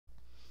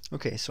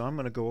Okay, so I'm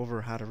going to go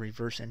over how to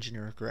reverse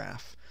engineer a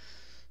graph.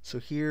 So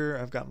here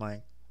I've got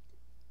my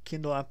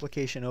Kindle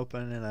application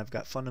open, and I've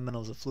got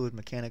fundamentals of fluid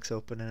mechanics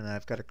open, and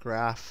I've got a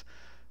graph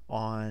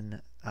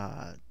on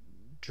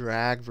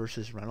drag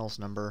versus Reynolds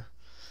number.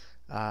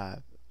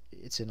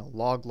 It's in a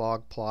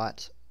log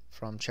plot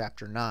from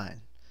chapter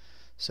 9.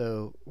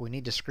 So we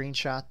need to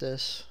screenshot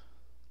this.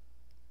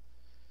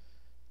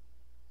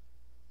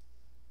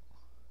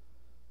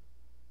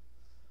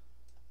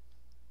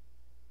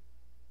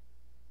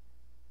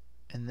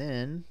 And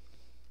then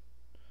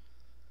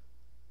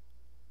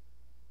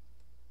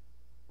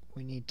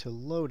we need to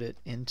load it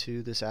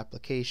into this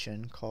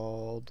application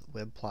called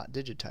Web Plot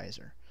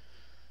Digitizer.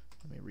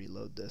 Let me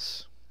reload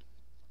this.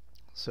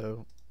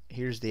 So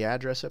here's the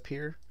address up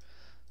here.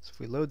 So if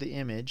we load the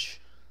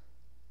image,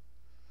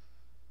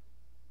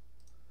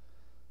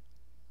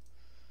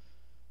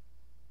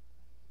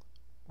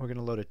 we're going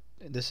to load it.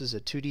 This is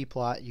a 2D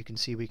plot. You can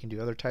see we can do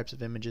other types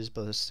of images,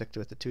 but let's stick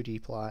with the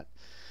 2D plot.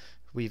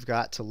 We've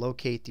got to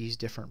locate these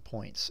different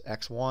points.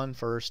 X1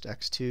 first,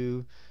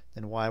 X2,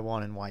 then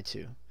Y1 and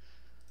Y2.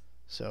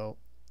 So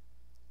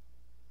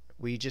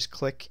we just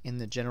click in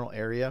the general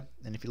area,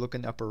 and if you look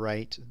in the upper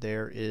right,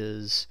 there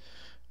is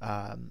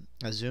a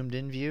zoomed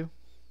in view.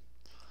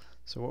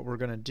 So what we're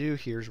going to do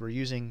here is we're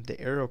using the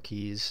arrow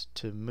keys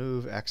to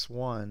move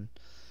X1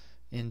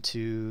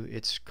 into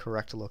its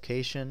correct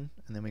location,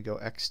 and then we go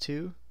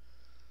X2,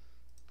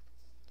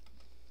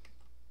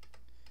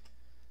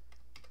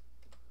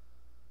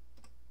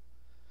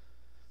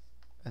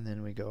 and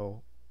then we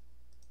go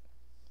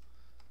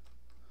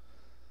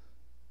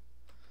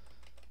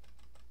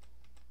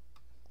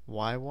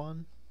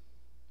Y1,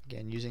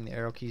 again using the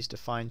arrow keys to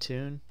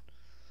fine-tune.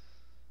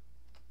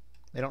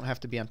 They don't have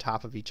to be on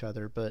top of each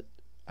other, but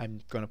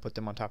I'm going to put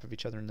them on top of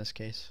each other in this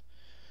case.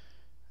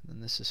 And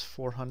then this is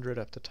 400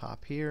 up the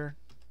top here.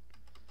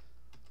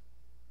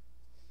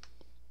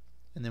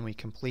 And then we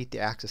complete the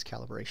axis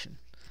calibration.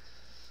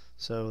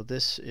 So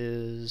this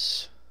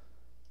is,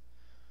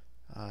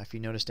 if you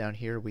notice down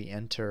here, we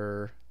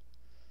enter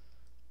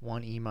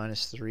 1e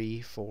minus 3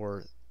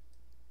 for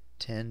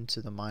 10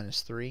 to the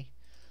minus 3.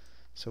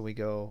 So we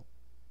go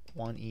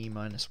 1e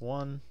minus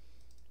 1,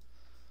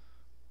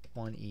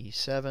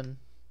 1e7.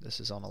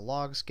 This is on a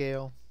log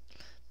scale.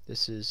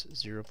 This is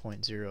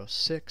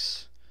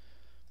 0.06,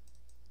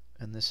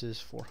 and this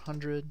is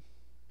 400.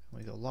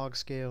 We go log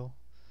scale.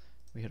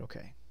 We hit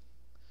OK.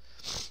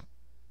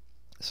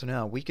 So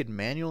now we could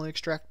manually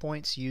extract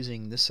points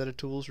using this set of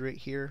tools right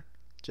here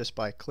just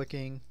by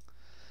clicking,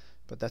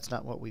 but that's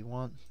not what we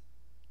want.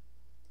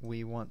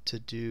 We want to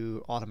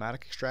do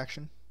automatic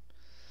extraction.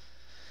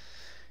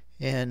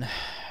 And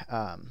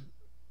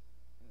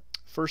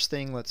first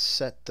thing, let's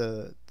set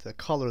the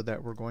color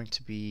that we're going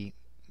to be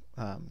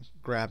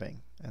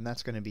grabbing, and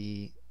that's going to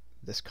be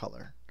this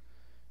color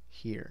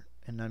here.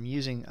 And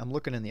I'm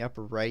looking in the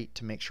upper right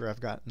to make sure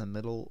I've got in the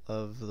middle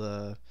of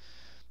the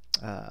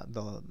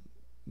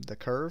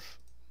curve.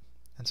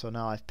 And so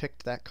now I've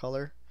picked that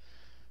color,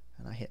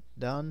 and I hit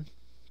done.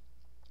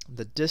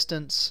 The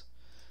distance.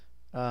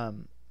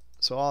 So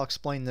I'll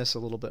explain this a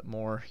little bit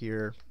more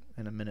here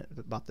in a minute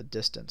about the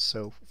distance.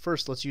 So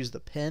first let's use the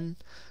pen,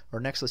 or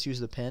next let's use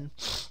the pen.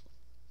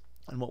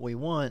 And what we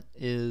want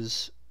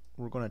is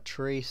we're going to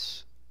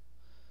trace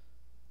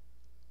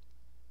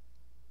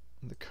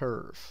the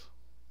curve.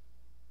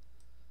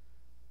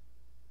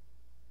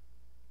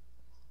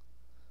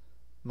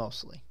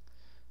 Mostly.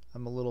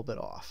 I'm a little bit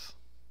off.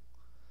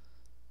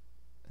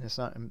 And it's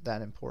not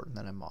that important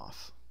that I'm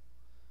off.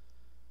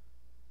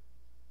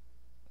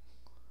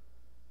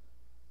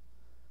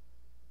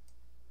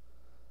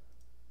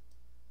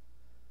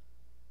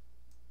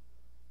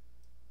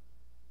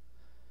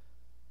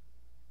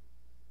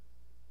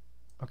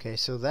 Okay,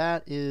 so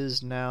that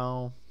is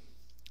now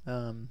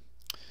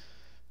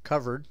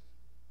covered,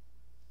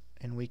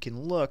 and we can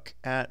look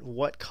at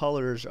what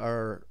colors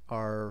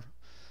are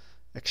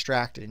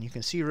extracted. And you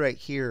can see right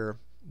here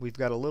we've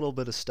got a little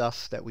bit of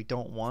stuff that we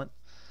don't want.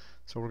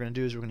 So what we're going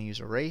to do is we're going to use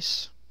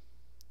erase,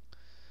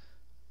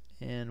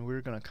 and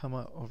we're going to come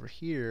up over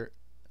here,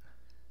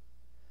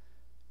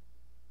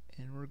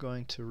 and we're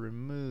going to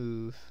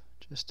remove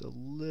just a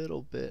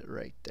little bit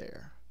right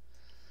there.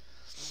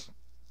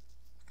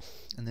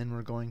 And then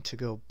we're going to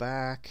go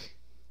back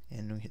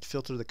and we hit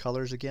filter the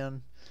colors again,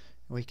 and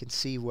we can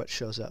see what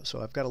shows up.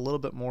 So I've got a little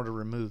bit more to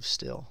remove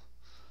still.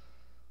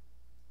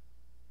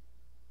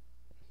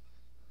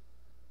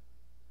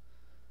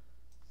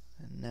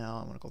 And now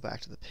I'm going to go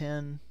back to the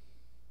pen.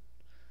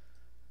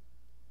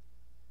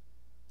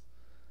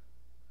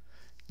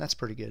 That's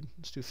pretty good.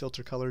 Let's do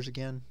filter colors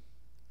again.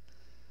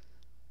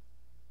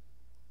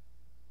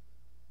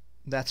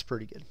 That's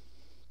pretty good.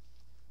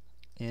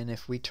 And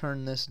if we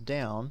turn this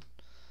down,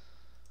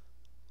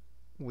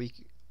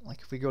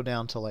 if we go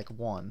down to like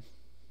 1,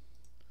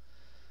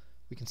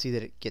 we can see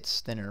that it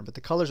gets thinner, but the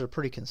colors are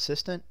pretty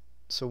consistent,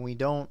 so we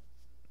don't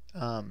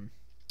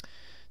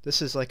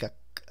this is like it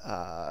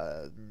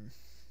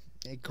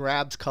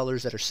grabs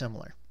colors that are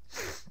similar,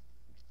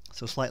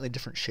 so slightly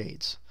different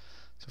shades.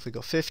 So if we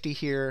go 50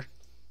 here,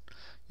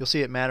 You'll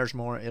see it matters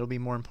more. It'll be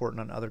more important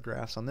on other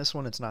graphs. On this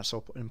one, it's not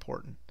so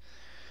important.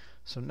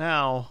 So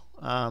now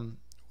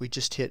we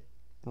just hit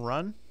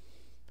run,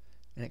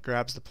 and it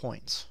grabs the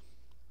points.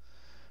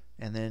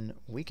 And then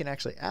we can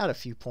actually add a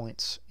few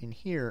points in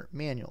here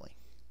manually,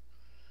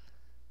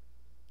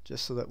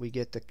 just so that we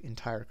get the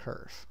entire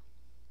curve.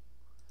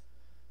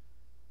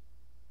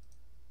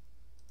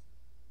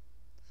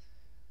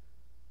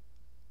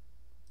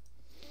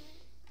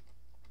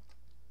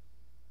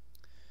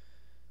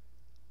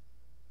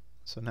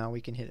 So now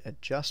we can hit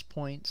adjust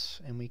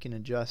points, and we can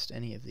adjust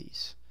any of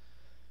these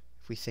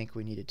if we think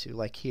we needed to,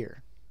 like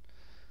here.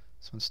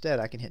 So instead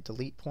I can hit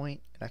delete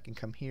point, and I can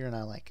come here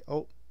and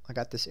oh, I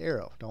got this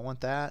arrow. Don't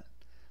want that.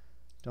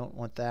 Don't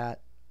want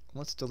that.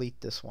 Let's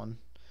delete this one,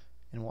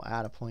 and we'll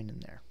add a point in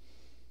there.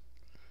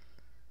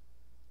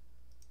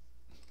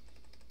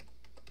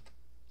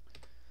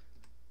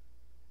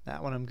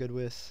 That one I'm good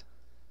with.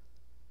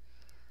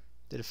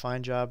 Did a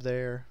fine job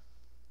there.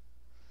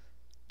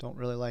 Don't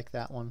really like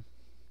that one.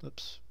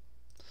 Oops.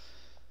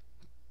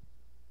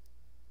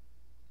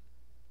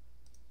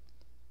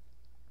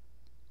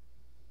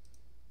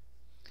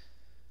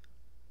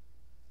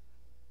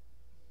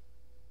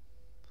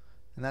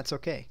 And that's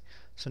okay.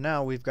 So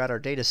now we've got our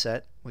data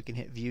set. We can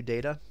hit view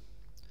data.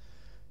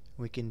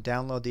 We can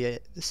download the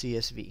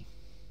CSV.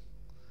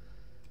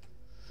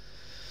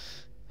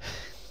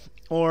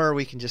 Or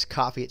we can just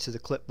copy it to the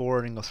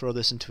clipboard and go throw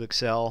this into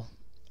Excel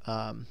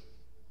and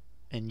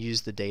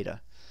use the data.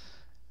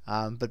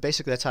 But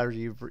basically that's how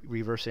you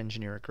reverse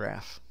engineer a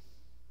graph.